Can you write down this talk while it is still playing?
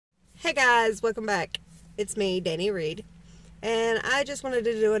Hey guys, welcome back. It's me, Danny Reed, and I just wanted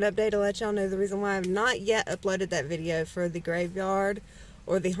to do an update to let y'all know the reason why I've not yet uploaded that video for the graveyard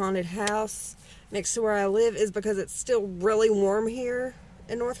or the haunted house next to where I live is because it's still really warm here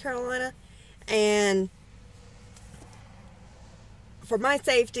in North Carolina, and for my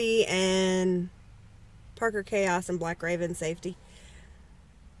safety and Parker Chaos and Black Raven's safety,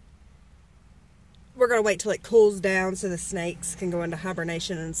 we're going to wait till it cools down so the snakes can go into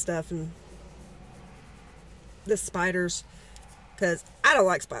hibernation and stuff, and the spiders, because I don't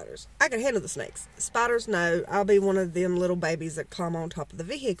like spiders. I can handle the snakes. Spiders, no. I'll be one of them little babies that climb on top of the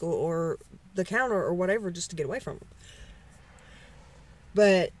vehicle or the counter or whatever just to get away from them.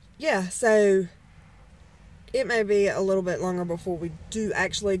 But, yeah, so it may be a little bit longer before we do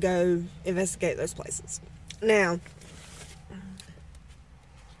actually go investigate those places. Now,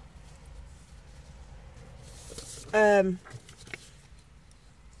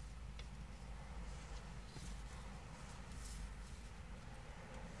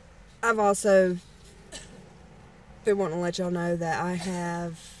 I've also been wanting to let y'all know that I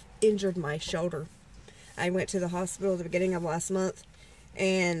have injured my shoulder. I went to the hospital at the beginning of last month,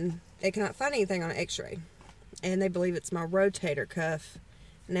 and they cannot find anything on an x-ray, and they believe it's my rotator cuff.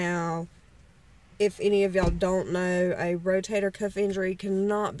 Now, if any of y'all don't know, a rotator cuff injury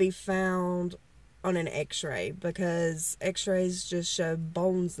cannot be found on an x-ray because x-rays just show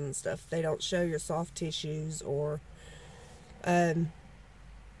bones and stuff. They don't show your soft tissues or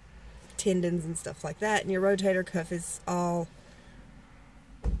tendons and stuff like that, and your rotator cuff is all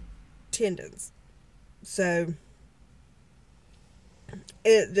tendons. So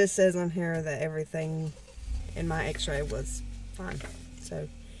it just says on here that everything in my x-ray was fine. So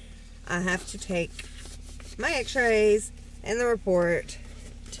I have to take my x-rays and the report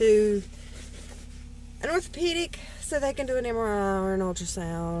to an orthopedic so they can do an MRI or an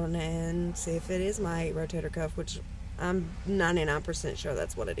ultrasound and see if it is my rotator cuff, which I'm 99% sure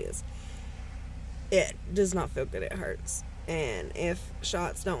that's what it is. It does not feel good. It hurts. And if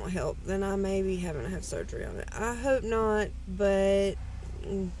shots don't help, then I may be having to have surgery on it. I hope not, but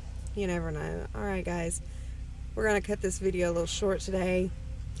you never know. Alright guys, we're going to cut this video a little short today.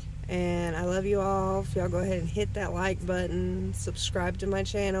 And I love you all. If y'all go ahead and hit that like button, subscribe to my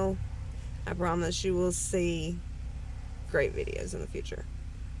channel. I promise you will see great videos in the future.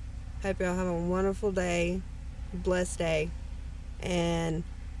 Hope y'all have a wonderful day, blessed day, and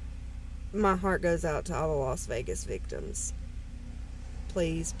my heart goes out to all the Las Vegas victims.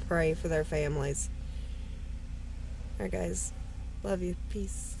 Please pray for their families. Alright guys, love you.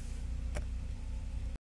 Peace.